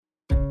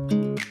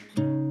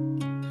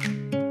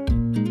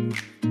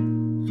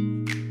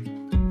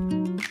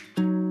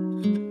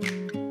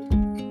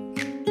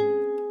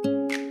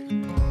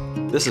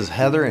This is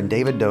Heather and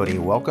David Doty.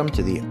 Welcome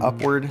to the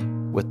Upward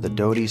with the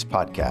Dotys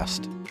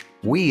podcast.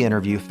 We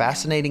interview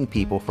fascinating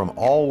people from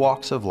all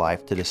walks of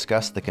life to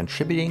discuss the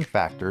contributing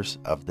factors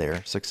of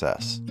their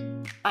success.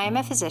 I am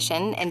a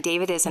physician, and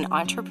David is an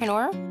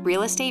entrepreneur,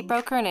 real estate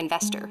broker, and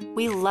investor.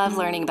 We love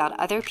learning about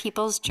other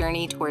people's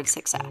journey towards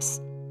success.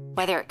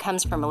 Whether it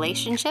comes from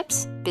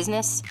relationships,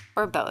 business,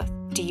 or both,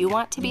 do you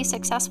want to be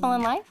successful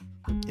in life?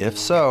 If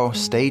so,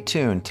 stay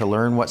tuned to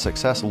learn what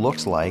success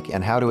looks like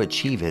and how to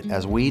achieve it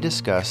as we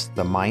discuss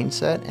the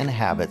mindset and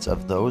habits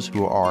of those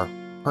who are,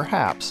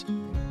 perhaps,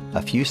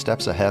 a few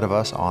steps ahead of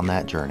us on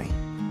that journey.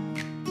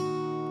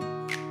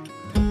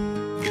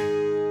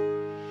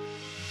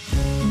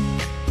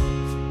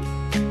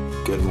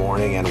 Good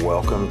morning and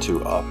welcome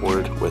to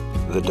Upward with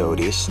the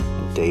Dotys.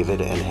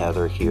 David and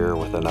Heather here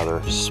with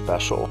another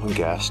special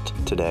guest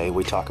today.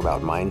 We talk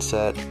about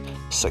mindset,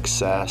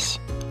 success,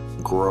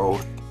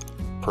 growth,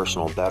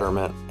 personal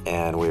betterment,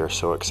 and we are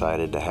so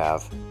excited to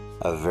have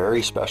a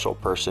very special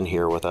person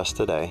here with us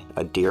today,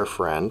 a dear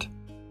friend,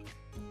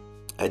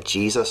 a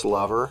Jesus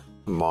lover,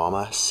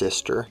 mama,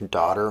 sister,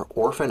 daughter,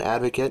 orphan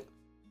advocate,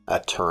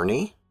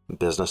 attorney,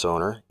 business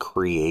owner,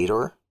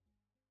 creator,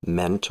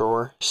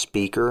 mentor,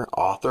 speaker,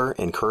 author,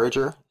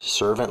 encourager,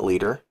 servant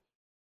leader.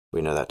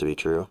 We know that to be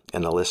true,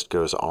 and the list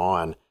goes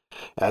on.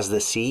 As the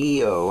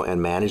CEO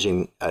and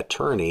managing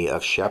attorney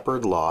of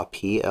Shepard Law,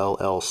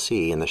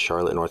 PLLC in the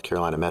Charlotte, North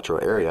Carolina metro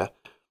area,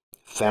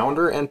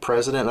 founder and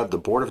president of the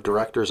board of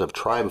directors of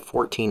Tribe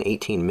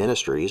 1418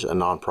 Ministries, a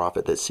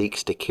nonprofit that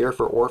seeks to care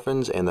for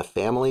orphans and the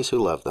families who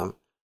love them,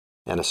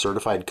 and a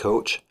certified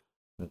coach,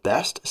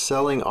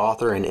 best-selling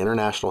author and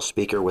international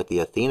speaker with the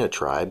Athena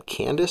Tribe,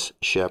 Candice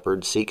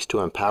Shepard seeks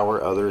to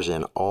empower others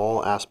in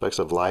all aspects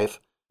of life,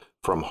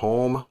 from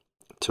home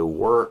to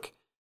work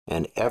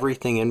and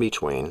everything in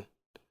between.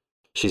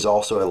 She's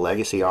also a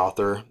legacy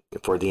author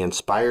for the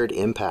Inspired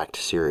Impact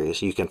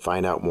series. You can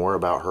find out more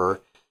about her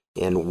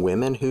in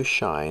Women Who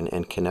Shine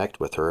and connect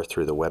with her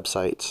through the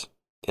websites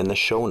in the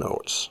show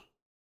notes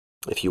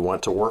if you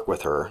want to work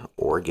with her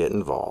or get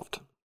involved.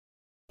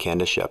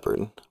 Candice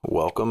Shepard,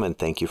 welcome and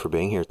thank you for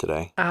being here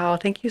today. Oh,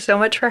 thank you so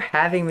much for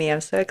having me.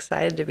 I'm so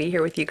excited to be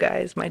here with you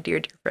guys, my dear,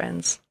 dear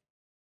friends.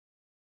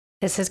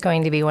 This is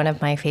going to be one of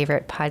my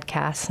favorite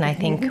podcasts, and I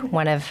think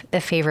one of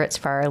the favorites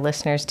for our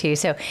listeners, too.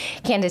 So,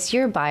 Candice,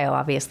 your bio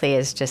obviously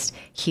is just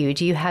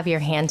huge. You have your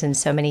hands in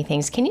so many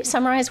things. Can you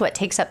summarize what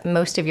takes up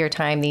most of your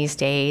time these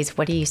days?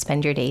 What do you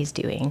spend your days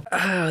doing?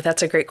 Oh,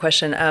 that's a great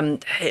question.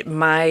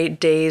 My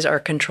days are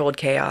controlled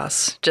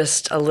chaos,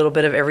 just a little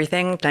bit of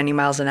everything, 90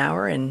 miles an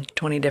hour in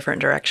 20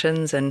 different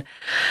directions. And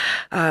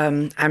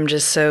I'm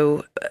just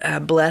so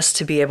blessed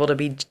to be able to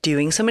be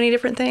doing so many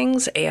different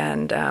things.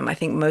 And I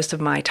think most of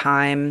my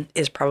time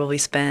is probably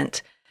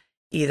spent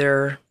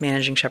either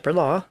managing Shepard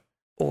Law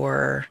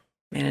or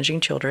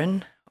managing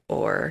children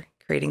or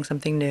creating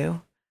something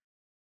new.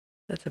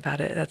 That's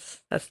about it.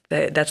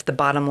 That's the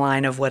bottom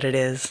line of what it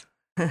is.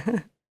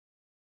 I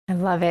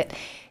love it.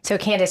 So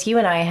Candice, you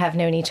and I have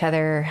known each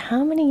other.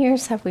 How many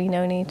years have we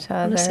known each other?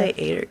 I'm going to say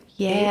 8.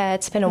 Yeah,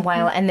 it's been a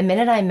while. And the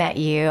minute I met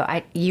you,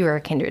 you were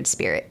a kindred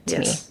spirit to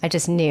me. I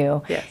just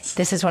knew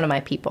this is one of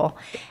my people.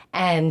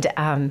 And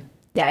I'm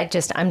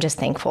just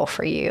thankful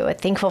for you,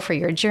 thankful for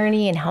your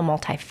journey and how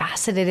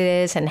multifaceted it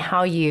is and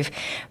how you've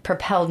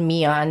propelled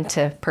me on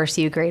to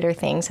pursue greater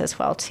things as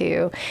well,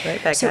 too.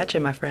 Right back at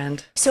you, my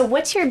friend. So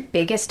what's your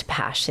biggest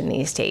passion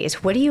these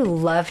days? What do you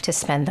love to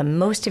spend the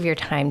most of your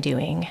time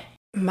doing?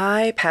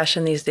 My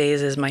passion these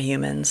days is my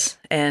humans,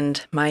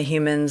 and my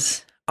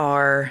humans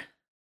are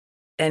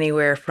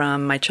anywhere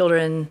from my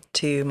children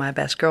to my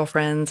best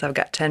girlfriends. I've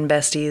got 10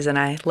 besties and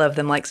I love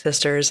them like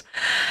sisters.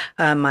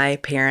 My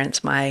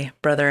parents, my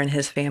brother and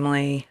his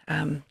family,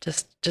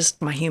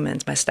 just my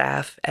humans, my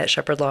staff at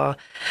Shepard Law.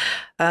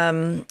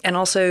 And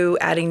also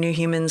adding new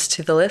humans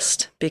to the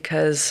list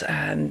because,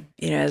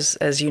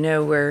 as you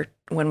know,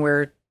 when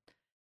we're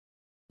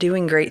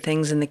doing great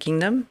things in the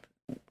kingdom,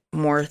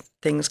 more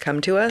things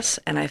come to us.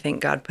 And I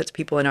think God puts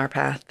people in our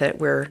path that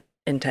we're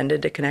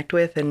intended to connect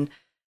with and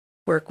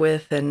work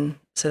with. And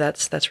so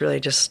that's really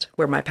just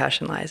where my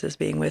passion lies, is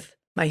being with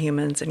my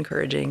humans,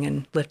 encouraging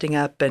and lifting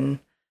up and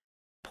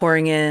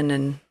pouring in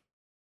and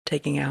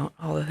taking out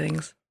all the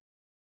things.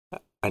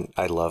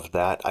 I love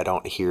that. I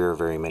don't hear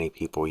very many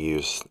people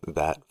use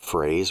that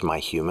phrase, my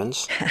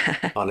humans,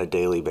 on a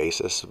daily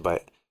basis.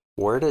 But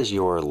where does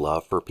your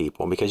love for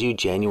people, because you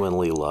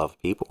genuinely love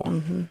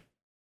people,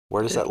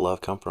 where does that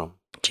love come from?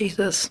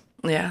 Jesus.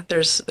 Yeah,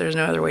 there's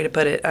no other way to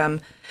put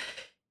it.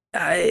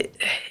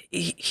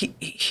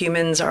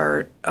 Humans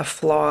are a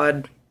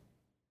flawed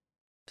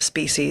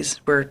species.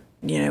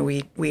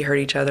 We hurt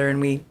each other and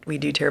we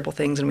do terrible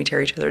things and we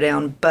tear each other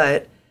down.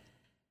 But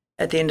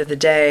at the end of the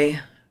day,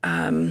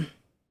 I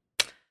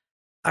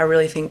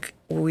really think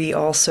we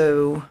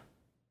also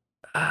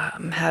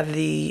have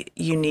the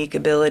unique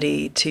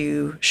ability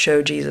to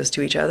show Jesus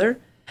to each other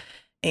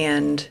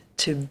and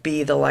to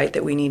be the light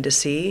that we need to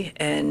see.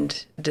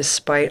 And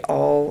despite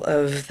all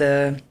of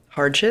the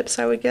hardships,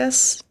 I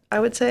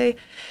would say,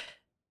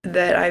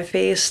 that I've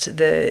faced,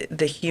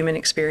 the human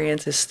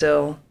experience is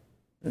still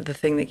the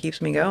thing that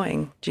keeps me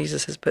going.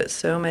 Jesus has put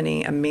so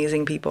many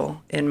amazing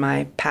people in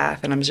my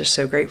path, and I'm just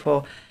so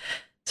grateful.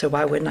 So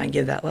why wouldn't I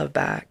give that love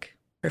back,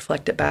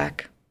 reflect it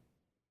back?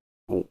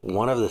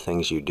 One of the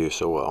things you do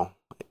so well,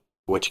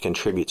 which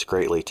contributes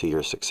greatly to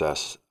your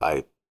success,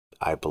 I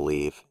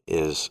believe,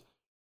 is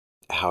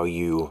how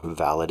you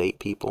validate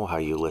people, how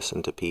you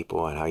listen to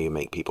people, and how you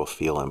make people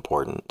feel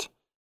important.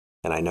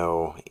 And I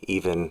know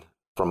even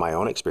from my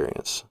own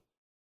experience,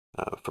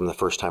 from the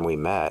first time we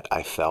met,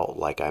 I felt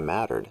like I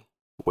mattered,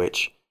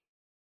 which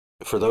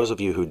for those of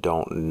you who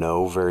don't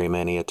know very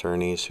many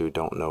attorneys, who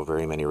don't know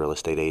very many real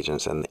estate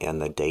agents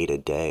and the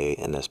day-to-day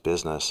in this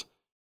business,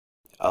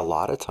 a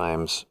lot of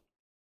times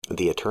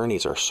the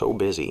attorneys are so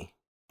busy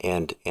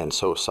and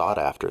so sought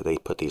after, they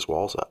put these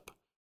walls up.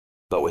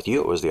 But with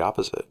you, it was the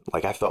opposite.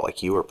 Like, I felt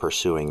like you were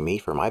pursuing me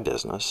for my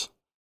business,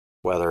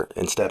 whether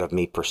instead of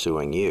me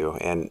pursuing you.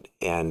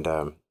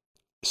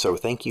 So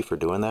thank you for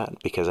doing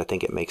that, because I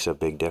think it makes a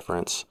big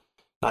difference,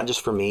 not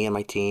just for me and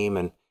my team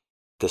and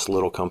this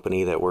little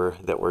company that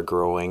we're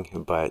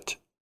growing, but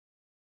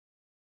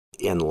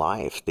in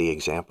life, the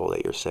example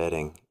that you're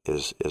setting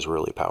is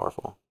really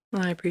powerful.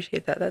 Well, I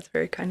appreciate that. That's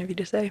very kind of you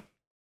to say.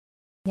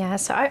 Yeah,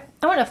 so I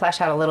want to flesh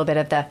out a little bit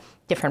of the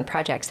different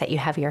projects that you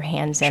have your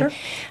hands in.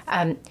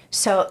 Sure.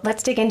 So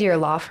let's dig into your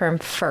law firm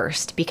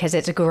first, because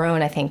it's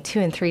grown, I think, 2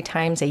 and 3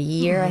 times a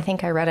year. Mm-hmm. I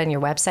think I read on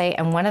your website.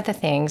 And one of the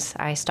things,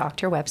 I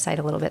stalked your website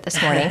a little bit this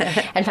morning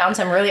and found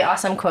some really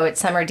awesome quotes.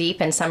 Some are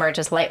deep and some are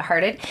just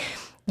lighthearted.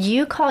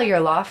 You call your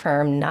law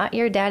firm not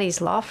your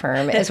daddy's law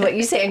firm, is what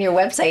you say on your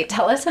website.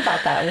 Tell us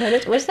about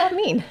that. What does that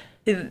mean?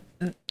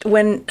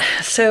 When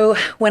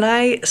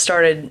I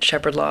started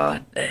Shepard Law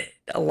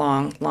a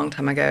long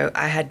time ago,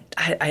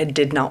 I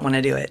did not want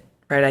to do it.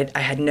 Right, I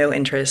had no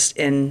interest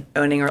in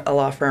owning a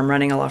law firm,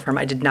 running a law firm.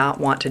 I did not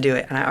want to do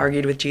it, and I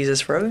argued with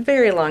Jesus for a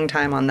very long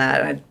time on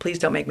that. Please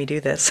don't make me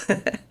do this.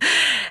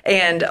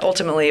 And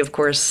ultimately, of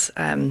course,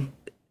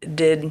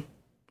 did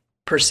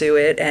pursue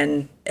it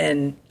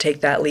and take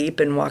that leap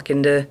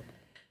and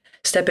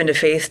step into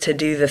faith to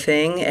do the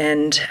thing.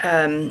 And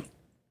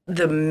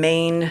the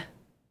main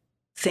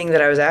thing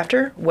that I was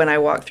after when I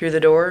walked through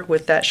the door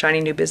with that shiny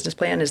new business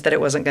plan is that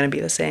it wasn't going to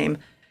be the same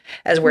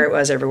as where it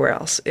was everywhere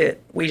else.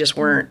 We just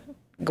weren't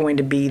going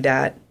to be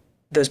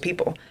those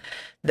people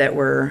that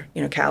were,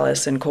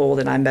 callous and cold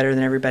and I'm better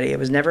than everybody. It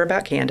was never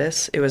about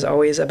Candice. It was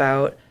always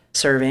about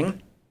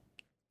serving.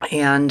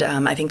 And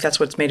I think that's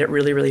what's made it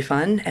really, really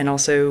fun and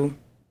also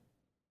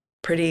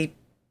pretty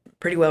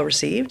well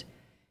received,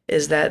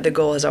 is that the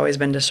goal has always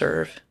been to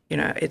serve.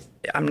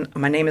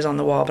 My name is on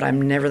the wall, but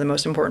I'm never the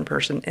most important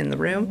person in the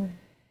room. Mm-hmm.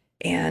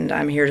 And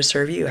I'm here to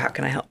serve you. How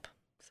can I help?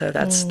 So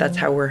that's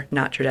how we're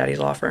not your daddy's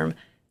law firm.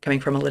 Coming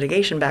from a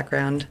litigation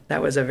background,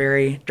 that was a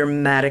very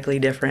dramatically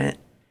different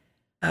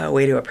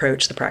way to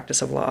approach the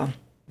practice of law.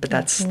 But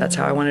that's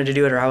how I wanted to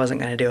do it, or I wasn't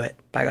going to do it,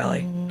 by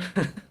golly.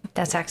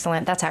 That's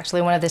excellent. That's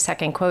actually one of the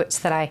second quotes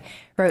that I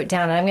wrote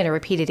down, and I'm going to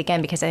repeat it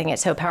again because I think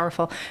it's so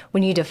powerful.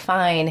 When you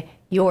define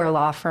your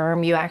law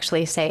firm, you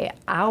actually say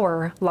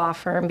our law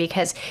firm,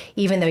 because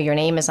even though your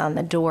name is on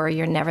the door,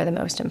 you're never the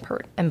most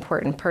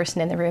important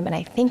person in the room. And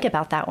I think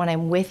about that when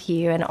I'm with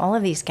you and all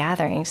of these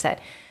gatherings, that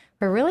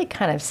we're really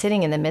kind of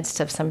sitting in the midst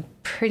of some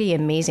pretty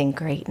amazing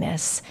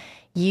greatness.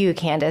 You,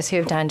 Candice, who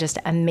have done just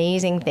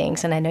amazing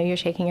things, and I know you're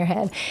shaking your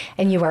head,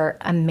 and you are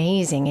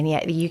amazing, and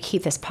yet you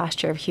keep this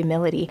posture of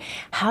humility.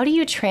 How do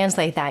you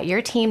translate that?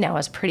 Your team now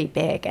is pretty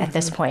big at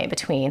this point,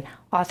 between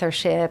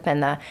authorship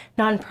and the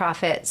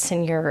nonprofits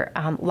and your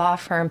law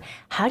firm.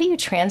 How do you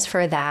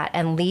transfer that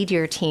and lead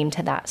your team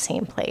to that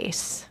same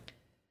place?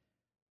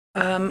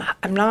 I'm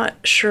not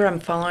sure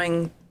I'm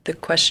following the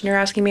question you're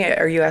asking me.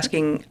 Are you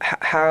asking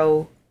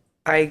how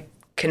I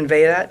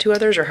convey that to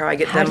others, or how I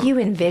get them? How do you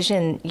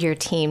envision your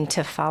team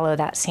to follow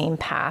that same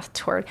path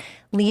toward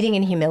leading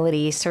in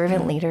humility,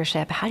 servant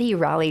leadership? How do you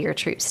rally your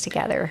troops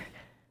together?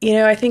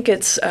 I think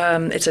it's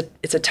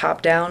a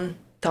top-down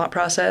thought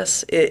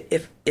process.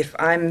 If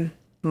I'm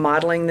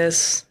modeling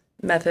this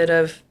method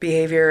of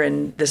behavior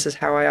and this is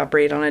how I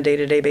operate on a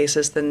day-to-day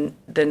basis, then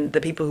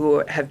the people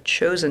who have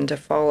chosen to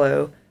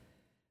follow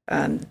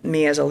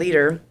me as a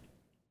leader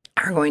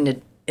are going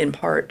to, in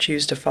part,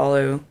 choose to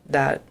follow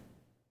that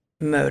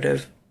mode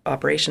of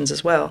operations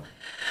as well.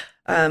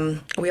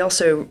 We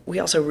also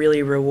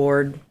really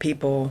reward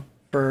people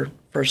for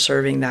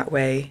serving that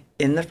way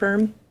in the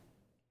firm.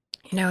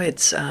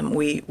 It's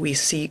we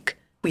seek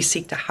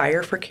to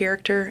hire for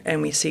character,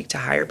 and we seek to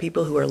hire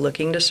people who are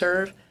looking to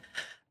serve.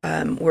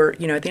 We're at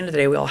the end of the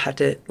day, we all have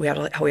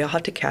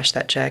to cash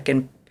that check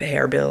and pay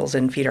our bills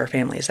and feed our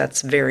families.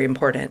 That's very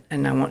important,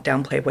 and I won't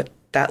downplay what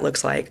that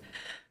looks like.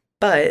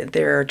 But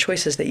there are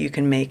choices that you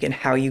can make in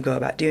how you go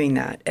about doing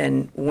that.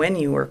 And when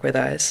you work with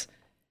us,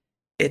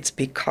 it's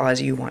because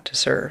you want to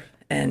serve,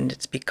 and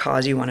it's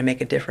because you want to make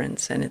a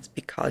difference, and it's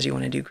because you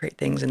want to do great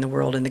things in the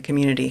world and the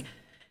community.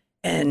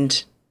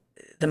 And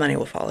the money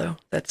will follow.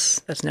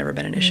 That's never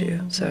been an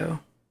issue. So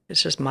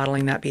it's just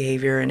modeling that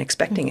behavior and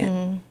expecting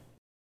it.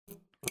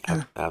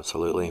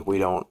 Absolutely. We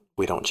don't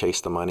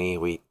chase the money.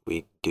 We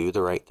do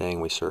the right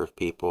thing. We serve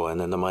people, and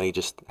then the money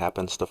just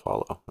happens to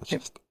follow. It's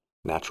just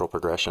natural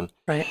progression.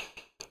 Right.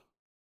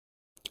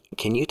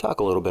 Can you talk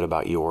a little bit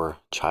about your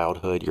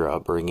childhood, your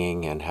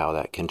upbringing, and how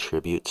that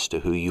contributes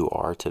to who you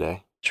are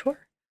today? Sure.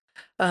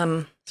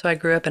 So I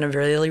grew up in a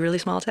really, really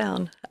small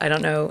town. I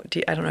don't know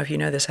if you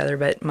know this, Heather,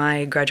 but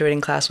my graduating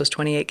class was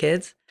 28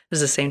 kids. It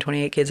was the same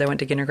 28 kids I went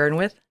to kindergarten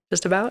with,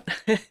 just about.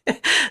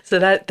 So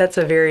that's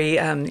a very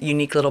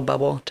unique little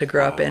bubble to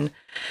grow up in,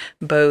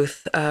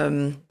 both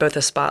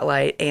a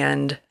spotlight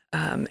and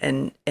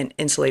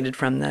insulated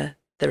from the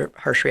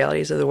harsh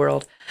realities of the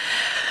world.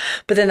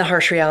 But then the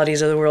harsh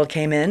realities of the world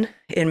came in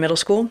middle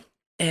school,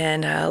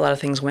 and a lot of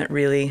things went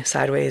really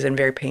sideways and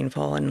very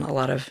painful, and a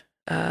lot of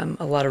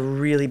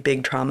really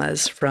big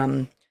traumas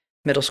from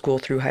middle school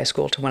through high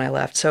school to when I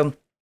left. So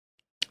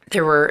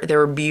there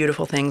were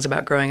beautiful things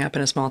about growing up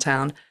in a small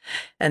town,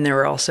 and there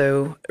were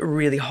also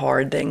really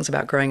hard things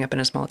about growing up in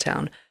a small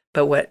town.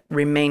 But what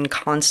remained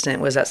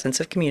constant was that sense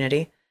of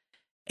community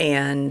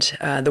and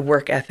the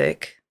work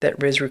ethic that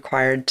was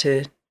required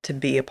to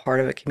be a part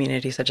of a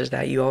community such as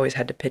that. You always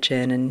had to pitch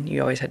in, and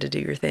you always had to do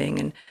your thing.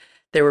 And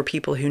there were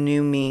people who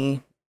knew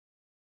me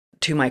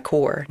to my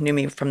core, knew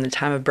me from the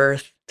time of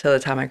birth till the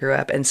time I grew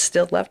up, and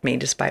still loved me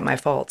despite my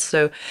faults.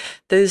 So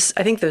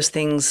I think those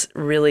things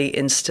really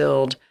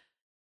instilled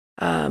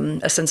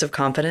a sense of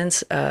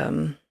confidence.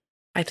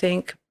 I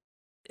think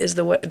is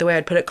the way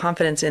I'd put it,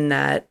 confidence in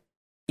that,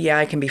 yeah,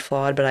 I can be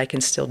flawed, but I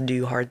can still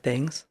do hard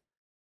things.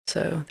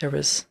 So there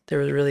was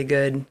really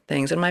good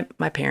things, and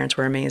my parents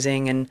were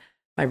amazing, and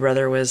my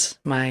brother was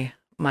my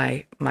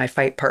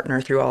fight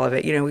partner through all of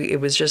it. You know, it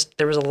was just,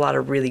 there was a lot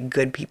of really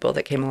good people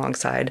that came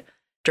alongside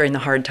during the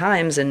hard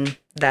times, and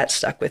that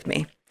stuck with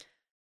me.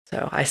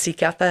 So I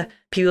seek out the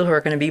people who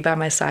are going to be by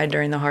my side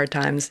during the hard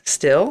times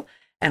still,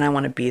 and I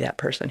want to be that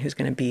person who's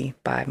going to be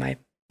by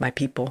my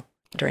people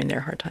during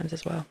their hard times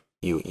as well.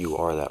 You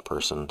are that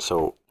person.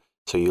 So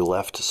you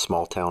left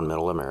small town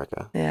middle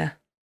America. Yeah.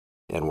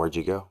 And where'd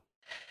you go?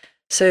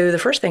 So the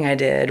first thing I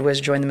did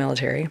was join the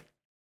military.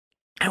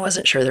 I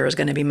wasn't sure there was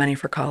going to be money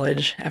for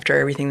college after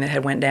everything that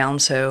had went down.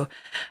 So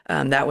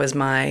that was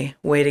my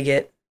way to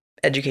get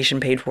education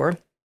paid for.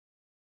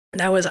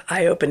 That was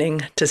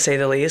eye-opening, to say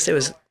the least. It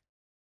was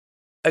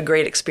a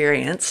great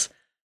experience.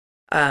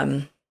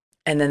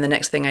 And then the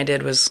next thing I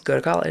did was go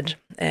to college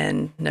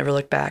and never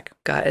looked back.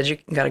 Got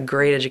a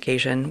great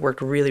education,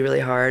 worked really, really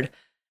hard,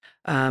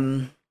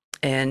 and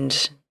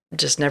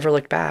just never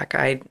looked back.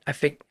 I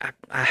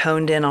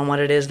honed in on what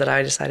it is that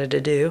I decided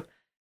to do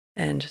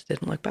and just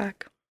didn't look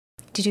back.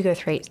 Did you go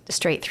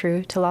straight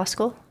through to law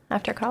school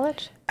after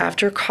college?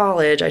 After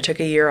college, I took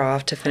a year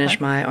off to finish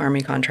my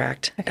Army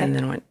contract, and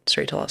then went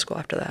straight to law school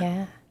after that.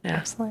 Yeah.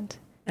 Excellent.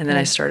 And then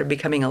I started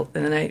working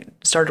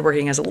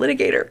as a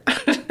litigator.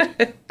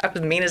 I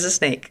was mean as a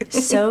snake.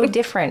 So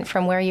different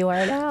from where you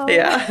are now.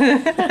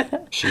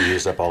 Yeah. She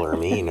used up all her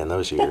mean in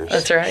those years.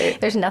 That's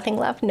right. There's nothing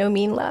left, no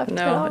mean left.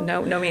 No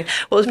mean.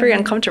 Well, it's very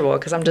uncomfortable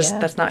because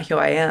that's not who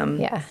I am.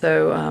 Yeah.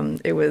 So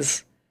it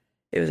was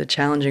a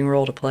challenging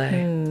role to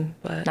play.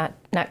 But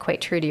not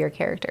quite true to your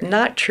character.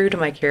 Not true to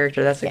my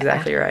character. That's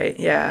exactly right.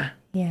 Yeah.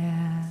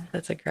 Yeah.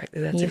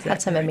 You've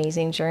had some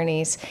amazing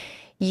journeys.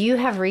 You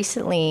have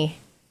recently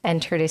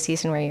entered a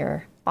season where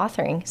you're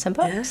authoring some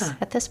books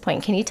at this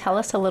point. Can you tell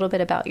us a little bit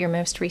about your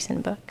most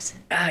recent books?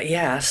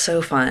 Yeah,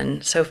 so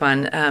fun. So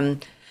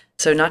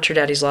Not Your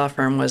Daddy's Law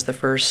Firm was the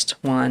first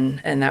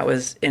one, and that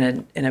was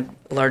in a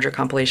larger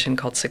compilation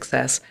called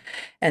Success.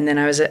 And then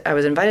I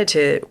was invited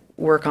to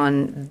work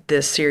on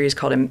this series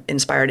called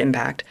Inspired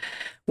Impact.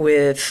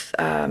 With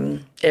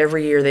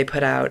every year they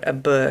put out a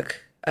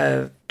book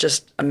of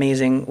just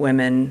amazing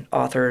women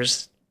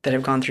authors that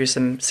have gone through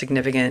some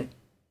significant,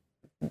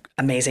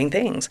 amazing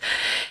things.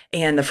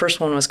 And the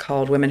first one was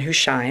called Women Who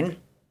Shine.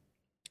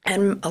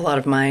 And a lot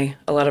of my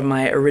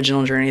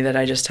original journey that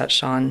I just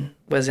touched on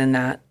was in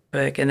that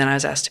book. And then I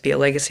was asked to be a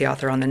legacy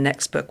author on the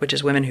next book, which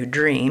is Women Who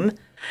Dream.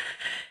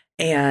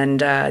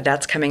 And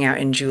that's coming out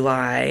in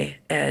July.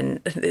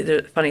 And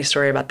the funny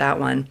story about that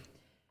one,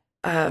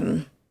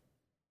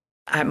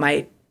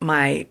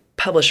 my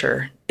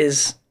publisher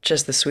is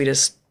just the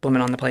sweetest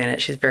woman on the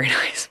planet. She's very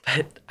nice,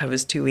 but I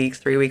was 3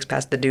 weeks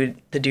past the due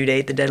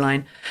date, the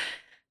deadline.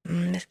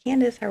 Miss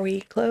Candice, are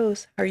we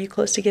close? Are you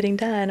close to getting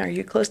done? Are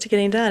you close to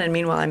getting done? And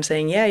meanwhile, I'm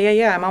saying,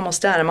 yeah, I'm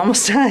almost done.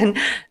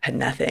 I had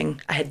nothing.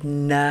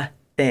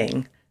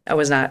 I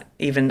was not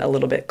even a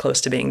little bit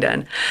close to being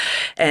done.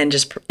 And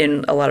just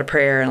in a lot of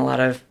prayer and a lot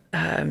of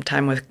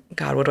time with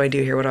God, what do I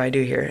do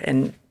here?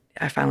 And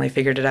I finally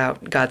figured it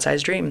out.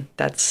 God-sized dream.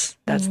 That's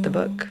the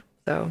book.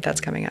 So that's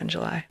coming out in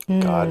July.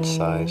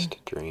 God-sized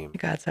dream.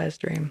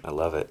 God-sized dream. I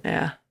love it.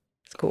 Yeah,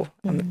 it's cool.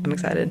 I'm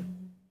excited.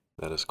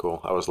 That is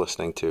cool. I was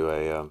listening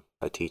to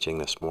a teaching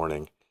this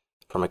morning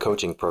from a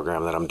coaching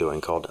program that I'm doing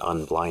called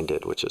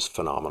Unblinded, which is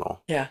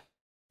phenomenal. Yeah.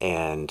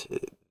 And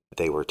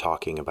they were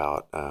talking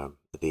about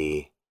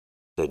the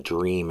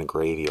dream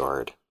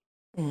graveyard,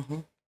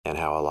 and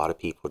how a lot of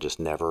people just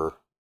never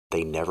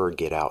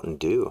get out and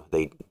do.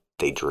 They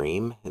they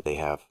dream, they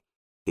have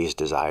these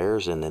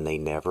desires, and then they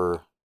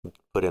never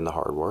put in the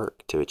hard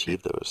work to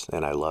achieve those.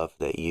 And I love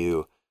that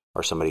you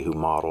are somebody who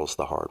models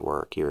the hard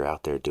work. You're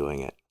out there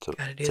doing it. So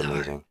it's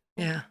amazing.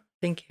 Yeah.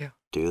 Thank you.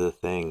 Do the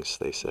things,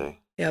 they say.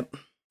 Yep.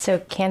 So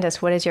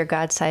Candice, what is your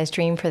God-sized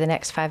dream for the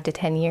next 5 to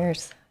 10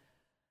 years?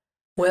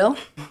 Well,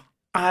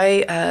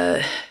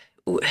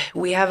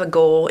 we have a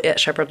goal at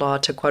Shepard Law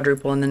to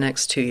quadruple in the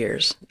next 2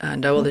 years,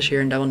 double this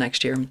year and double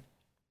next year.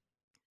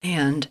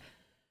 And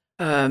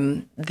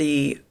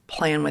the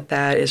plan with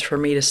that is for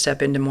me to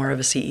step into more of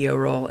a CEO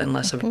role and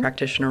less of a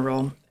practitioner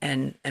role,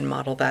 and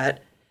model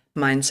that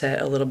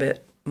mindset a little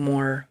bit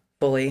more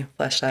fully,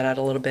 flesh that out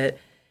a little bit.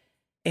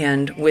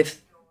 And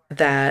with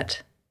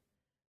that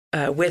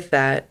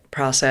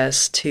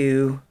process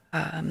to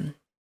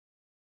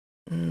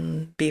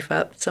beef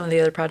up some of the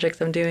other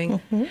projects I'm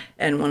doing.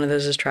 And one of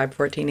those is Tribe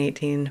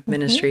 1418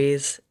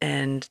 Ministries,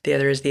 and the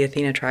other is the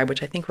Athena Tribe,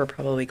 which I think we're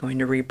probably going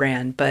to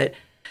rebrand. But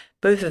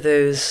both of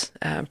those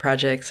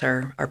projects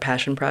are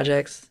passion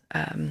projects,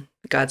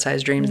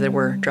 God-sized dreams that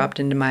were dropped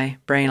into my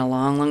brain a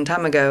long, long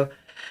time ago,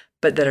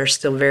 but that are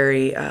still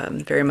very,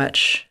 very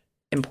much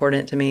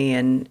important to me,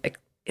 and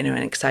an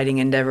exciting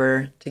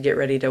endeavor to get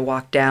ready to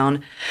walk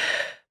down.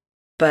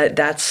 But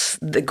that's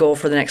the goal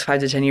for the next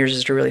 5 to 10 years,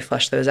 is to really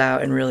flesh those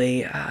out and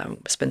really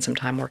spend some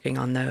time working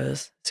on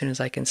those as soon as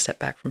I can step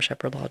back from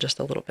Shepard Law just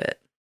a little bit.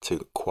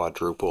 To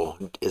quadruple,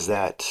 is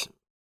that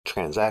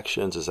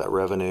transactions? Is that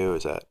revenue?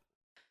 Is that?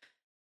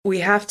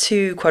 We have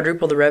to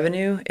quadruple the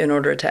revenue in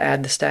order to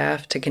add the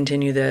staff to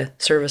continue the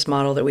service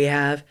model that we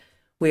have.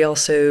 We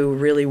also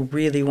really,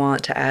 really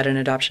want to add an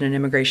adoption and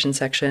immigration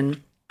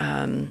section.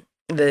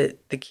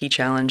 The key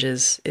challenge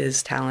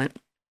is talent.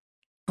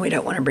 We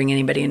don't want to bring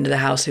anybody into the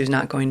house who's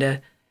not going to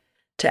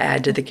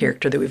add to the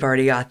character that we've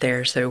already got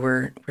there. So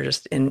we're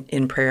just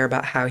in prayer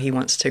about how he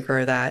wants to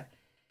grow that.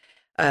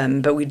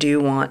 But we do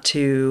want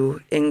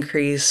to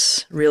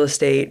increase real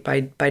estate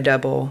by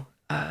double.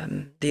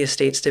 The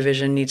estates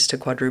division needs to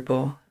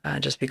quadruple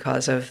just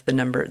because of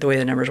the way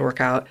the numbers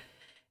work out,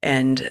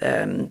 and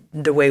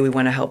the way we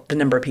want to help, the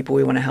number of people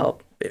we want to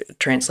help, it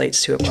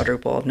translates to a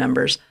quadruple of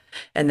numbers.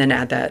 And then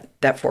add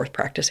that fourth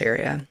practice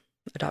area,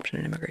 adoption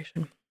and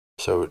immigration.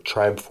 So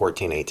Tribe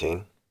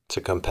 1418, it's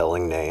a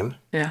compelling name.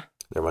 Yeah.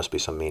 There must be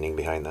some meaning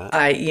behind that.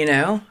 I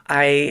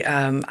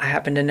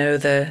happen to know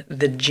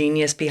the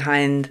genius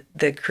behind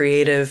the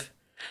creative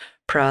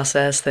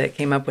process that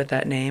came up with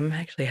that name.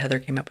 Actually, Heather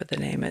came up with the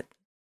name. It's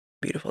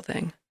a beautiful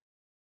thing.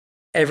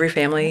 Every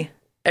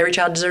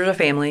child deserves a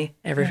family.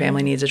 Every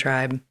family needs a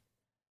tribe. Do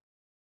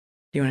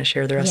you want to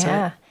share the rest of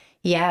it?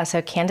 Yeah.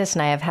 So Candice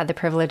and I have had the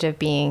privilege of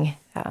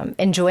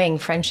enjoying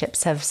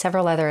friendships of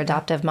several other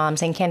adoptive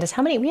moms. And Candice,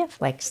 how many? We have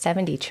like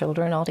 70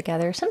 children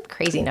altogether. Some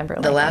crazy number.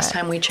 The last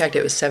time we checked,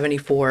 it was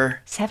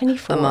 74.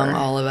 74 among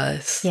all of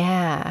us.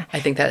 Yeah.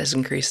 I think that has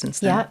increased since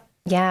then.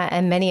 Yeah.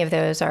 And many of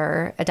those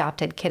are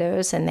adopted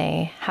kiddos, and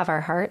they have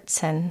our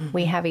hearts, and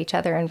we have each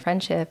other in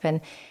friendship.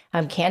 And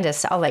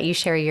Candice, I'll let you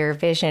share your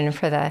vision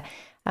for the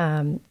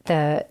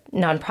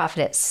nonprofit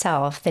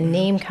itself. The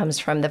name comes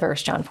from the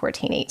verse John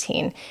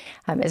 14:18,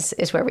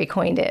 is where we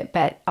coined it.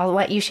 But I'll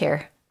let you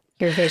share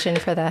your vision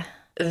for the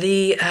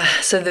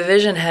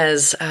vision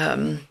has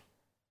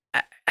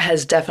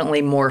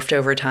definitely morphed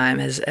over time,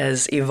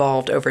 has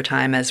evolved over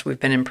time as we've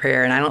been in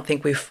prayer, and I don't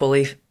think we've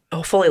fully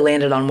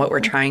landed on what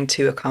we're trying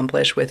to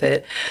accomplish with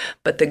it.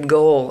 But the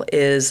goal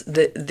is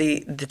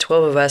the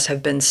 12 of us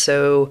have been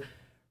so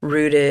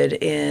rooted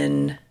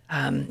in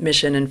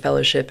mission and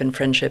fellowship and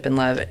friendship and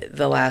love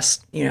the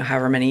last,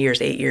 however many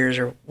years, 8 years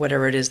or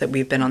whatever it is that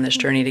we've been on this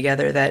journey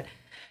together, that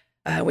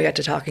we got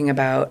to talking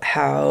about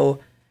how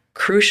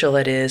crucial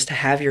it is to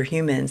have your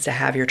humans, to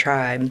have your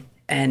tribe,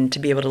 and to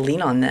be able to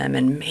lean on them.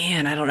 And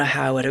man, I don't know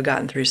how I would have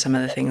gotten through some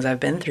of the things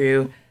I've been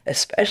through,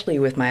 especially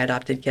with my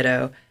adopted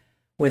kiddo,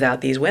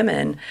 without these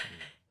women.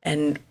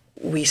 And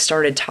we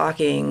started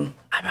talking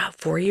about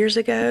 4 years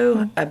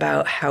ago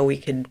about how we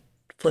could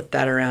flip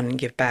that around and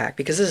give back,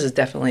 because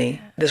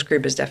this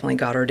group is definitely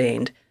God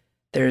ordained.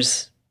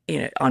 There's,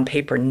 on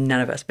paper,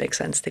 none of us make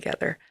sense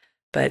together,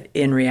 but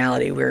in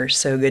reality, we're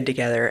so good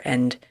together.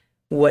 And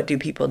what do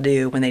people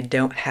do when they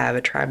don't have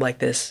a tribe like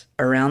this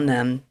around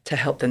them to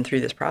help them through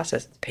this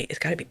process? It's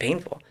got to be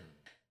painful.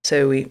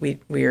 So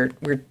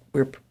we're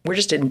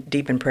just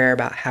deep in prayer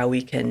about how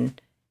we can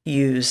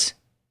use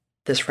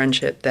this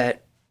friendship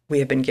that we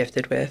have been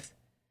gifted with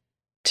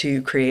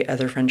to create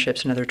other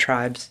friendships and other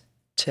tribes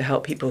to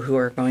help people who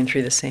are going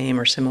through the same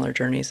or similar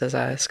journeys as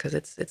us, because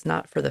it's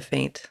not for the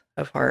faint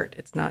of heart.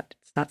 It's not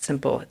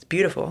simple. It's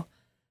beautiful,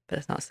 but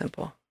it's not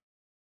simple.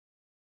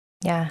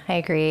 Yeah, I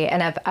agree.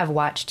 And I've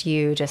watched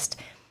you, just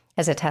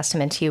as a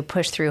testament to you,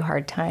 push through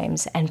hard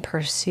times and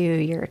pursue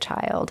your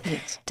child.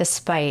 Yes.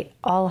 Despite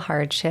all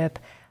hardship,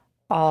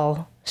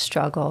 all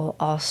struggle,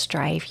 all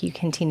strife, you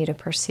continue to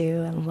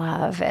pursue and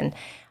love and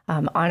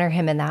honor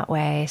him in that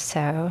way.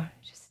 So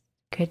just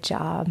good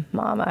job,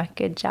 Mama.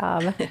 Good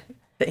job.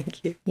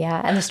 Thank you.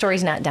 Yeah, and the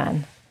story's not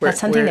done. That's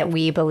something that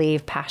we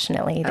believe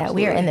passionately, that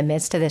we are in the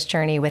midst of this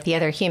journey with the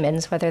other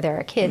humans, whether they're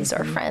our kids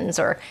or friends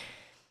or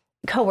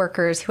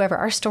coworkers, whoever.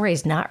 Our story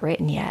is not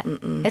written yet.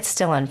 It's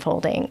still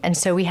unfolding. And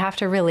so we have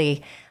to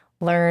really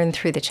learn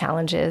through the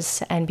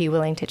challenges and be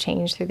willing to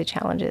change through the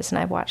challenges. And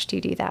I've watched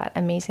you do that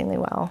amazingly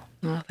well.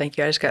 Well, thank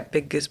you. I just got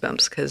big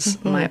goosebumps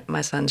because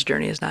my son's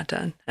journey is not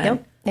done.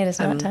 Nope, it is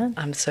not done.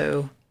 I'm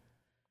so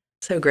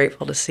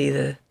grateful to see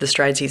the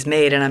strides he's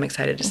made, and I'm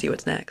excited to see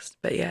what's next.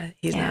 But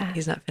he's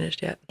not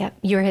finished yet. Yeah,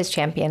 you're his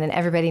champion, and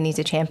everybody needs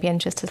a champion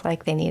just as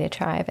like they need a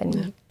tribe, and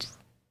you just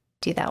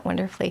do that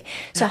wonderfully.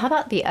 So how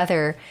about the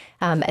other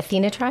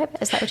Athena Tribe?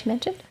 Is that what you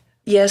mentioned?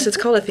 Yes, it's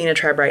called Athena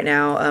Tribe right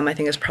now. I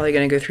think it's probably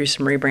going to go through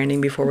some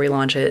rebranding before we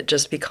launch it,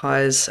 just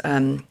because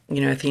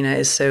Athena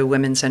is so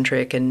women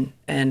centric, and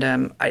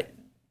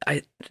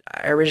I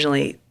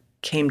originally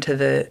came to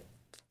the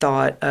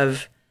thought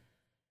of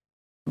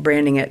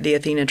branding it the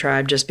Athena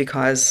Tribe just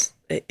because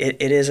it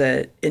is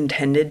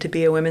intended to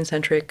be a women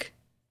centric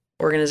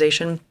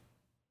organization.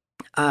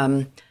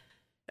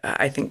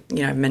 I think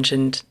I've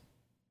mentioned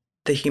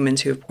the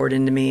humans who have poured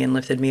into me and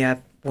lifted me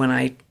up when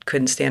I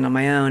couldn't stand on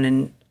my own,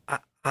 and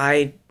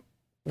I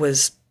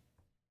was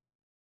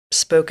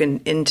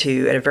spoken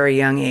into at a very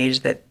young age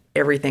that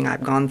everything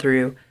I've gone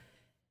through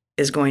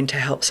is going to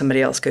help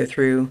somebody else go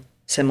through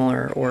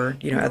similar or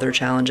other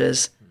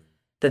challenges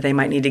that they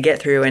might need to get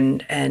through,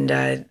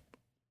 and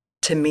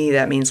to me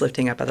that means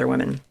lifting up other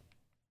women.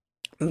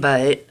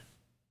 But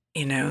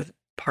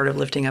part of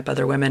lifting up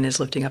other women is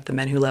lifting up the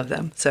men who love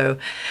them. So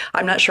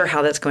I'm not sure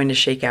how that's going to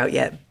shake out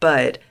yet,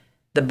 but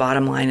the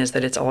bottom line is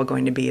that it's all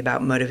going to be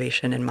about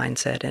motivation and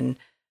mindset and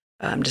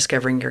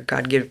discovering your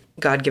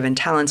God-given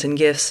talents and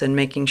gifts, and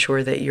making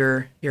sure that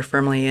you're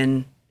firmly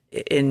in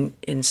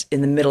the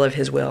middle of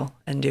His will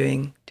and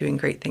doing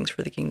great things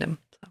for the kingdom.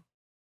 So,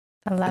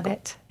 I love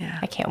it. Yeah,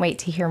 I can't wait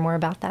to hear more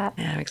about that.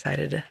 Yeah, I'm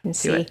excited to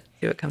see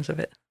what comes of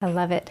it. I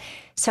love it.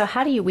 So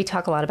we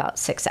talk a lot about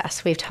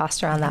success. We've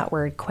tossed around that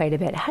word quite a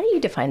bit. How do you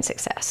define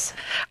success?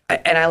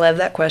 And I love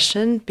that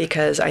question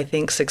because I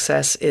think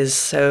success is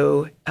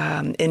so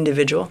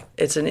individual.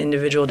 It's an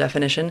individual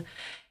definition.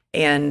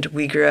 And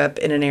we grew up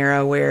in an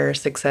era where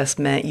success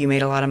meant you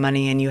made a lot of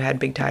money and you had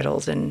big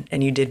titles and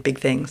you did big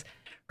things,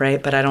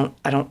 right? But I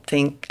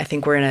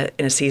think we're in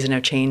a season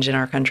of change in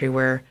our country,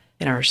 where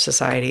in our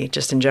society,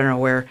 just in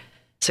general, where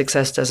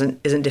success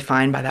isn't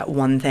defined by that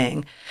one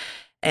thing.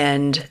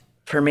 And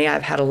for me,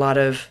 I've had a lot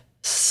of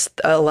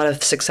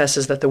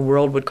successes that the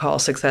world would call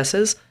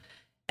successes,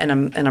 and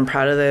I'm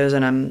proud of those,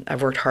 and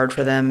I've worked hard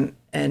for them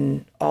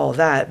and all of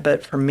that.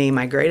 But for me,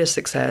 my greatest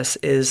success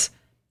is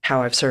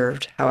how I've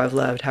served, how I've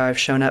loved, how I've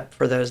shown up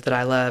for those that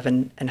I love,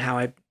 and how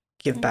I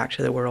give back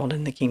to the world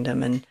and the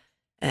kingdom,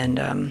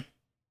 and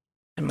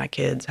my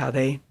kids, how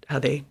they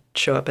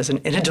show up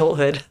in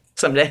adulthood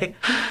someday.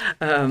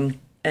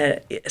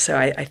 So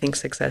I think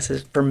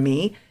success for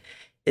me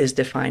is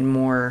defined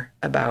more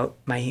about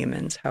my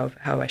humans, how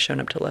I've shown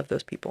up to love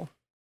those people.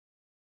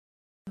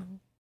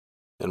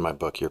 In my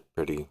book, you're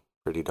pretty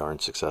darn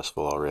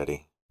successful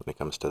already when it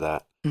comes to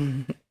that.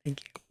 Mm-hmm.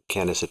 Thank you.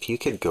 Candice, if you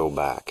could go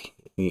back,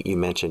 you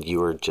mentioned you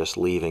were just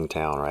leaving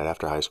town right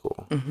after high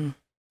school,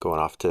 going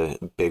off to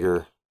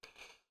bigger,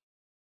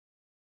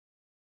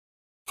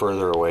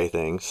 further away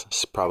things,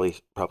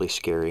 probably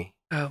scary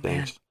things.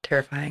 Man,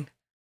 terrifying.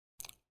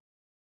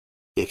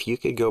 If you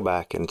could go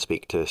back and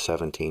speak to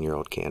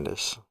 17-year-old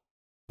Candice,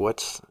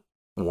 what's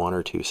one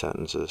or two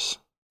sentences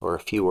or a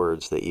few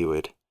words that you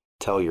would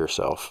tell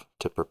yourself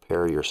to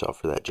prepare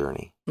yourself for that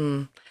journey?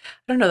 I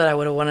don't know that I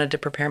would have wanted to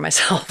prepare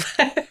myself.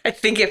 I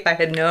think if I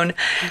had known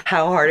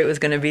how hard it was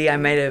going to be, I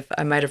might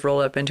have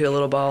rolled up into a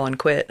little ball and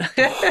quit.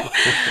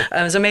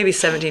 So maybe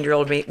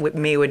 17-year-old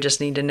me would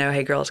just need to know,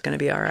 hey, girl, it's going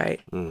to be all right.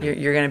 Mm-hmm.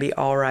 You're going to be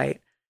all right.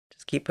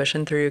 Just keep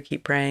pushing through,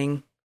 keep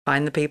praying,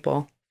 find the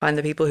people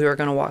who are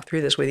going to walk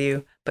through this with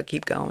you, but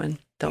keep going.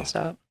 Don't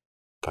stop.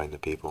 Find the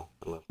people.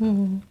 I love that.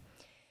 Mm-hmm.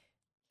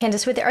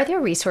 Candice, are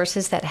there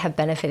resources that have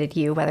benefited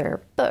you,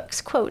 whether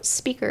books, quotes,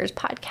 speakers,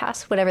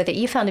 podcasts, whatever, that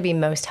you found to be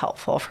most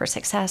helpful for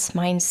success,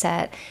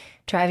 mindset,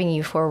 driving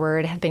you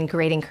forward, have been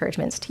great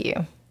encouragements to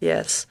you?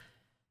 Yes,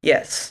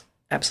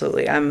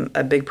 absolutely. I'm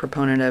a big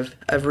proponent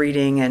of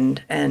reading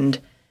and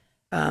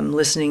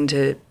listening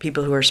to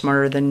people who are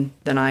smarter than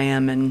I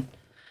am, and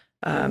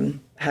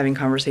having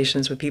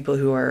conversations with people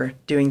who are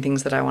doing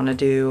things that I want to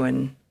do,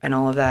 and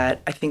all of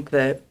that. I think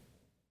that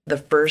the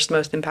first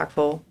most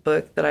impactful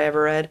book that I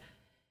ever read,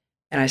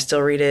 and I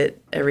still read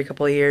it every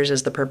couple of years,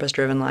 is The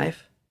Purpose-Driven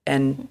Life.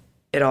 And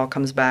it all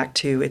comes back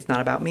to, it's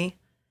not about me,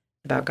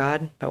 it's about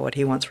God, about what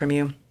He wants from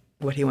you,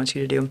 what He wants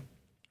you to do.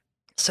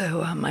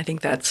 So I think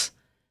that's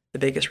the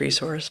biggest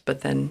resource. But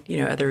then,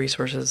 other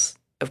resources,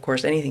 of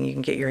course, anything you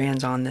can get your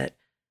hands on that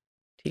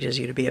teaches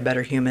you to be a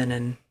better human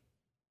and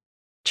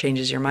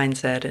changes your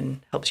mindset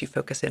and helps you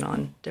focus in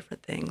on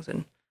different things.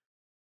 And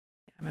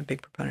I'm a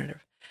big proponent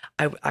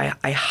of,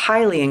 I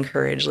highly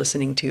encourage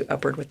listening to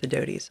Upward with the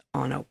Doties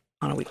on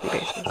a weekly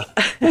basis.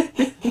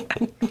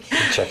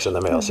 Checks in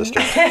the mail,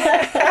 sister.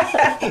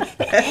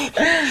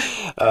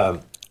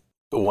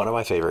 One of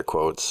my favorite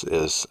quotes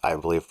is, I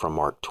believe, from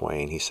Mark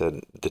Twain. He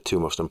said, the two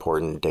most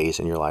important days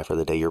in your life are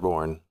the day you're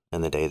born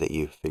and the day that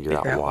you figure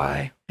out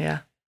why. Yeah.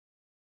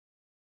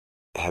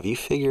 Have you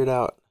figured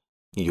out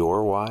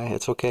your why?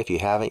 It's okay if you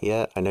haven't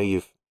yet. I know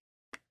you've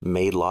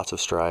made lots of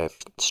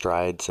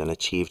strides and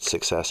achieved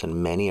success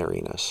in many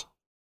arenas.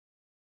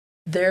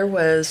 There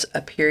was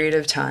a period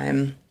of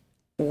time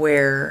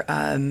where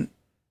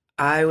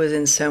I was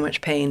in so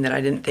much pain that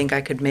I didn't think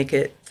I could make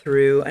it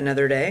through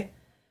another day.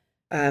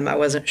 I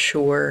wasn't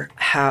sure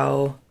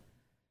how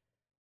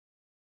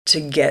to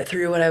get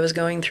through what I was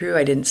going through.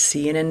 I didn't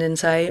see an end in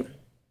sight.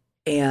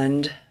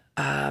 And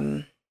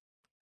I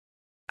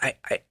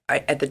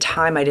at the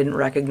time, I didn't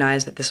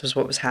recognize that this was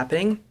what was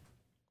happening.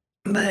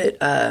 But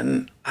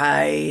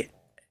I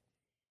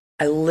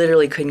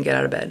literally couldn't get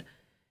out of bed.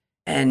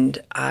 And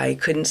I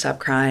couldn't stop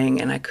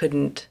crying, and I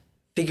couldn't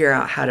figure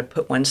out how to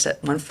put one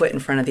foot in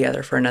front of the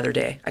other for another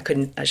day. I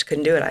just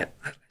couldn't do it. I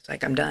was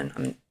like, I'm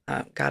done.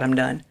 God, I'm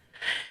done.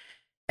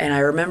 And I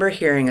remember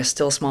hearing a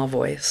still small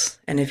voice.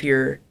 And if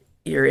you're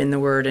in the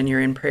Word and you're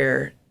in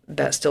prayer,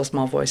 that still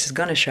small voice is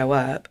going to show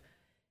up.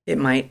 It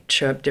might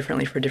show up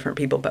differently for different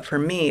people, but for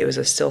me, it was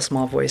a still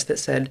small voice that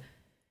said,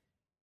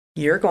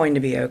 you're going to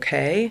be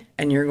okay,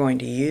 and you're going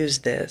to use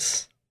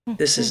this.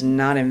 This is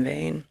not in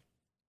vain.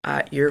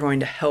 You're going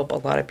to help a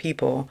lot of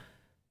people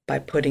by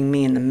putting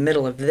me in the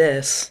middle of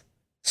this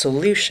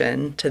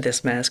solution to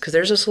this mess, because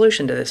there's a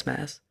solution to this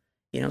mess.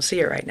 You don't see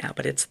it right now,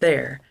 but it's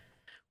there.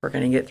 We're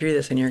going to get through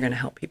this, and you're going to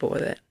help people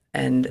with it.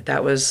 And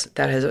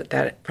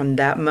that from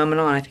that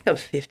moment on, I think I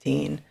was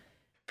 15.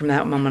 From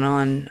that moment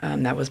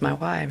on, that was my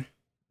why.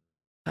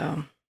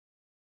 So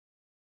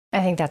I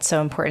think that's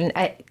so important.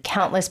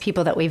 Countless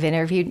people that we've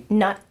interviewed,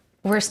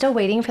 we're still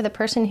waiting for the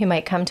person who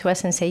might come to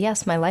us and say,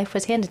 yes, my life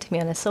was handed to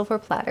me on a silver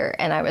platter,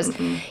 and I was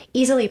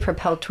easily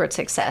propelled towards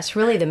success.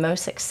 Really, the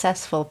most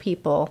successful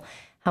people,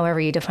 however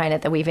you define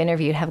it, that we've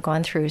interviewed have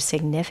gone through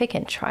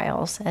significant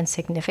trials and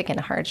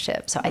significant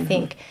hardship. So I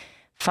think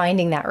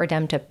finding that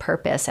redemptive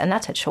purpose, and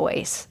that's a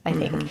choice, I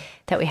think,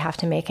 that we have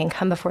to make and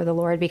come before the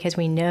Lord, because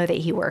we know that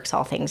he works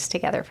all things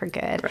together for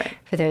good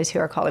for those who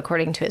are called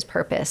according to his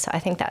purpose. So I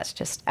think that's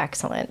just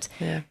excellent.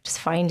 Yeah. Just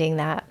finding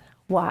that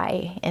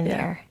why in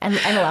there and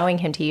allowing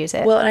him to use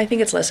it. Well, and I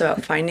think it's less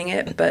about finding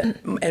it,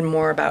 and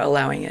more about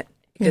allowing it,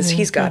 because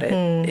he's got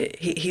it.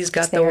 He's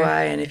got the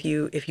why, and if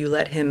you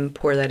let him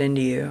pour that into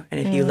you, and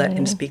if you let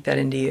him speak that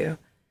into you,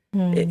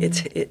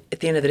 it's at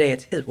the end of the day,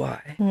 it's his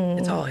why.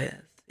 It's all his,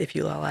 if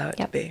you allow it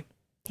to be.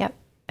 Yep.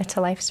 It's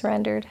a life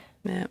surrendered.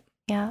 Yeah.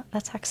 Yeah,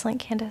 that's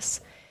excellent,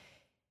 Candice.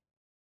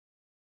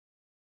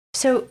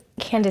 So,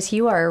 Candice,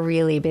 you are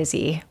really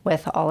busy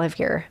with all of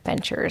your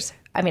ventures.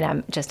 I mean,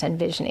 I'm just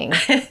envisioning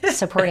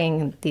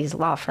supporting these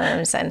law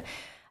firms and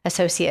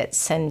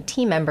associates and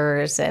team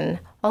members and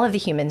all of the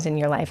humans in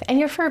your life, and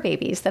your fur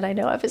babies that I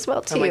know of as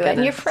well, too,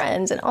 and your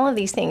friends and all of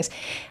these things.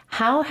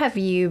 How have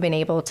you been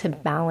able to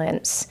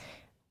balance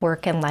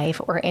work and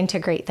life, or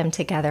integrate them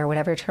together,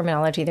 whatever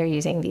terminology they're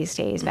using these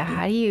days? But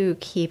how do you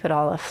keep it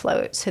all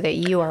afloat so that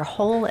you are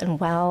whole and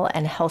well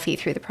and healthy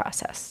through the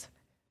process?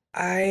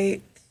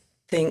 I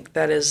think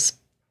that is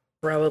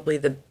probably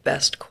the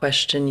best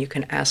question you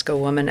can ask a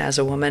woman as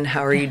a woman.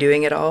 How are you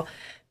doing it all?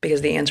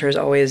 Because the answer is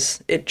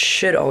always, it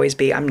should always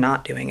be, I'm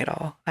not doing it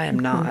all. I am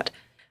not.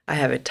 I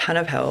have a ton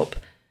of help.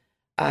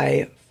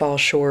 I fall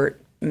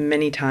short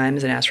many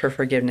times and ask for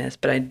forgiveness,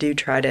 but I do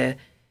try to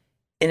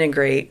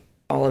integrate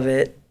all of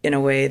it in a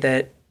way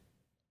that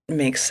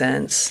makes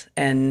sense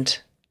and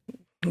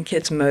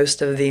gets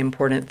most of the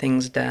important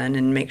things done,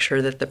 and make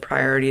sure that the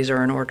priorities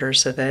are in order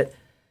so that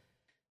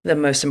the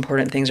most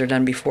important things are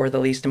done before the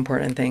least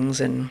important things,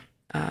 and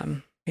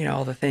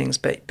all the things.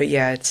 But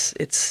yeah,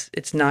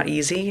 it's not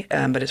easy,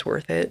 but it's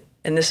worth it.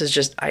 And this is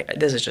just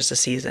a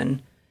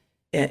season.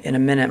 In a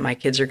minute, my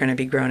kids are going to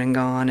be grown and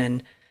gone,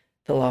 and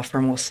the law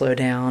firm will slow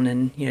down,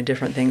 and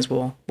different things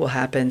will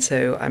happen.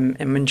 So I'm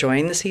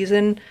enjoying the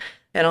season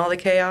and all the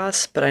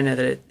chaos, but I know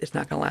that it's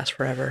not going to last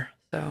forever.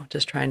 So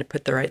just trying to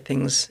put the right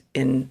things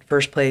in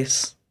first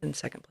place, in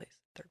second place,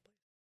 third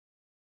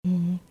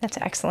place. That's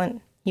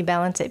excellent. You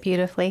balance it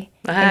beautifully.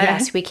 And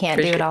yes, we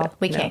can't do it all.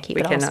 We can't keep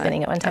it all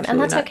spinning at one time.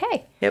 Absolutely and that's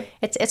okay. Yep.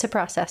 It's a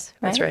process,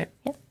 right? That's right.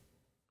 Yep.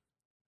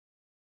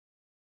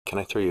 Can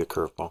I throw you a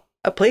curveball?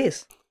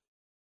 Please.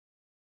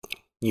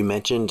 You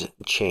mentioned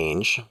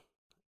change,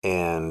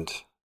 and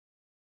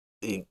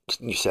you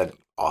said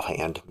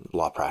offhand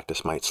law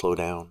practice might slow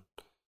down.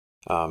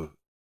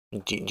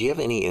 Do you have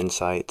any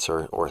insights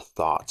or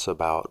thoughts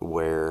about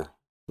where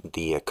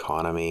the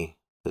economy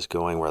is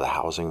going, where the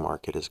housing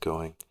market is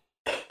going?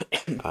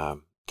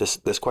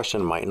 This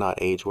question might not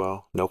age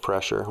well. No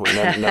pressure.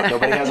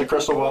 Nobody has a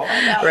crystal ball.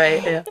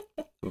 Right. Yeah.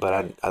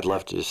 But I'd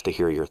love just to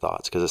hear your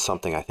thoughts, because it's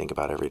something I think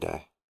about every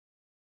day.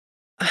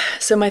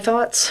 So my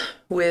thoughts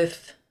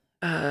with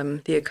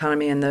the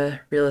economy and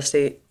the real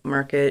estate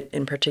market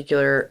in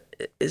particular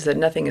is that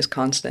nothing is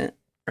constant,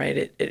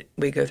 right?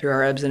 We go through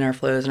our ebbs and our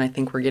flows, and I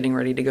think we're getting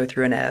ready to go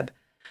through an ebb.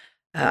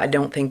 I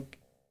don't think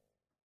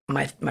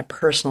my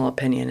personal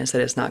opinion is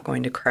that it's not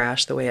going to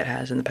crash the way it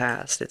has in the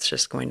past. It's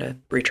just going to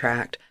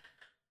retract.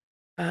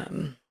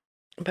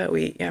 But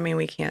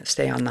we can't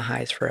stay on the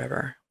highs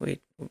forever.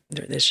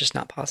 It's just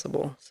not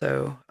possible.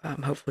 So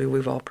hopefully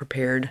we've all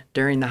prepared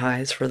during the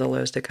highs for the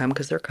lows to come,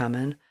 because they're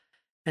coming,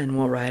 and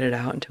we'll ride it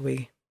out until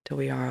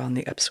we are on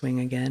the upswing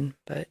again.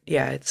 But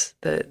yeah, it's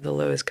the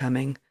low is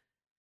coming.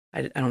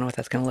 I don't know what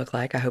that's going to look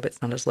like. I hope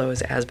it's not as low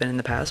as it has been in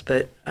the past.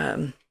 But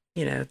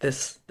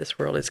this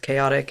world is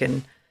chaotic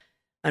and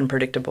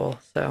unpredictable.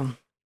 So,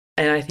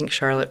 and I think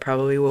Charlotte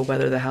probably will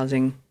weather the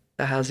housing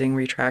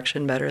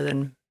retraction better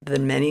than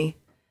many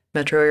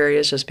metro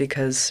areas, just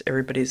because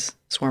everybody's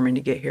swarming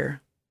to get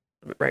here.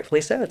 Rightfully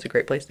so. It's a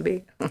great place to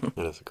be. It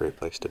is a great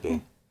place to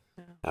be.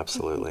 Yeah.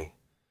 Absolutely.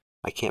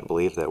 I can't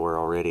believe that we're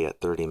already at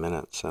 30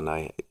 minutes, and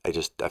I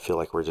feel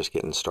like we're just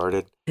getting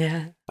started.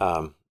 Yeah.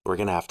 We're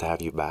going to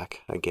have you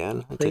back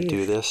again. Please. To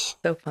do this.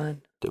 So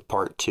fun. To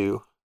part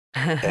 2.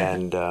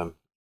 And I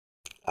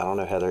don't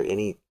know, Heather,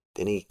 any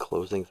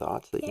closing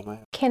thoughts that you might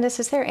have? Candice,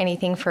 is there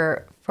anything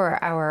for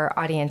our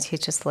audience who's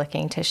just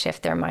looking to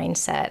shift their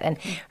mindset,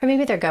 or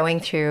maybe they're going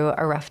through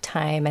a rough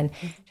time and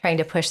trying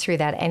to push through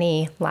that?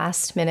 Any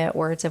last minute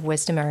words of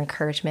wisdom or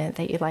encouragement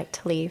that you'd like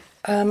to leave?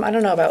 I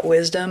don't know about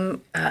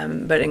wisdom,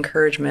 but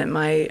encouragement.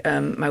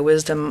 My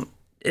wisdom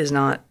is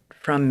not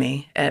from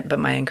me, but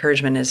my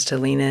encouragement is to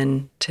lean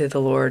in to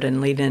the Lord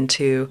and lean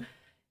into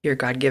your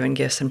God-given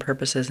gifts and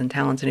purposes and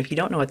talents. And if you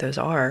don't know what those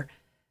are,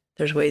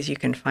 there's ways you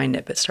can find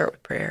it, but start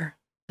with prayer.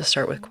 Just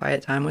start with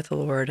quiet time with the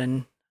Lord.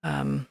 And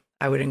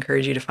I would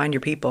encourage you to find your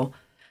people.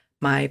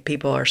 My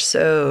people are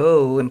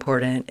so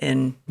important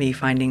in me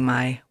finding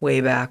my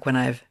way back when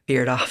I've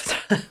veered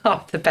off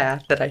the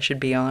path that I should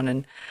be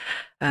on.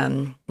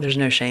 And there's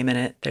no shame in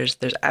it. There's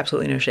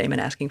absolutely no shame in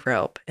asking for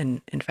help.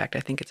 And in fact, I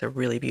think it's a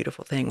really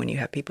beautiful thing when you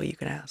have people you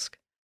can ask.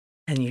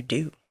 And you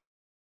do.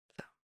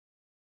 So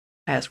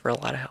I ask for a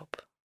lot of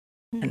help.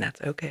 And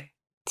that's okay.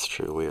 It's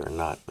true. We are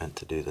not meant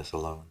to do this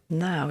alone.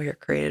 No, we are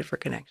created for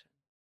connection.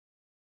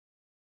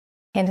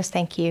 Candice,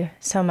 thank you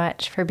so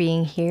much for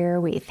being here.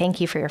 We thank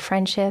you for your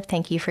friendship.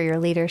 Thank you for your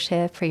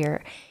leadership, for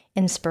your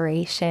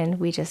inspiration.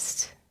 We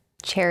just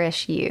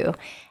cherish you.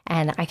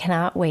 And I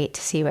cannot wait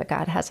to see what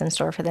God has in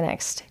store for the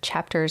next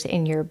chapters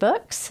in your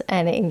books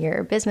and in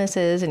your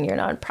businesses and your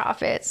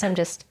nonprofits. I'm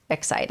just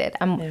excited.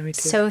 I'm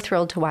so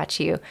thrilled to watch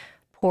you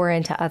pour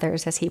into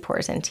others as He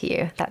pours into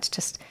you. That's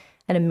just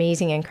an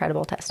amazing,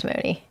 incredible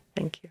testimony.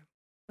 Thank you.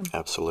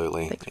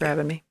 Absolutely. Thanks for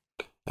having me.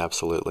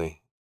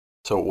 Absolutely.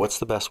 So what's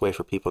the best way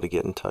for people to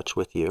get in touch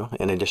with you,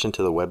 in addition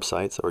to the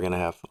websites that we're going to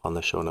have on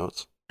the show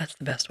notes? That's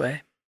the best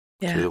way.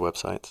 Yeah. Through the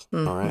websites.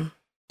 Mm-hmm. All right.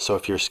 So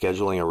if you're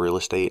scheduling a real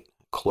estate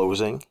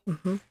closing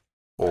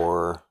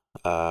or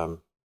so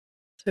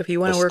if you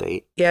want to work,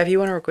 if you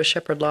want to work with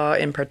Shepard Law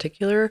in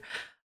particular,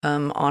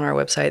 on our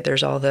website,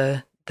 there's all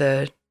the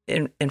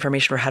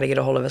information for how to get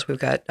a hold of us. We've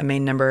got a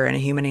main number and a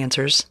human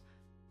answers.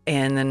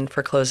 And then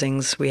for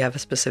closings, we have a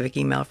specific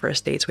email. For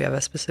estates, we have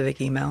a specific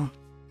email.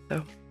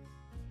 So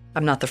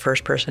I'm not the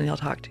first person you'll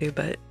talk to,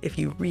 but if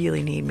you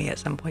really need me at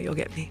some point, you'll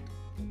get me.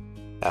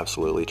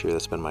 Absolutely true.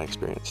 That's been my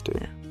experience too.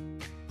 Yeah.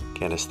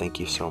 Candice, thank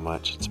you so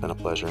much. It's been a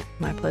pleasure.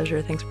 My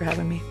pleasure. Thanks for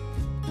having me.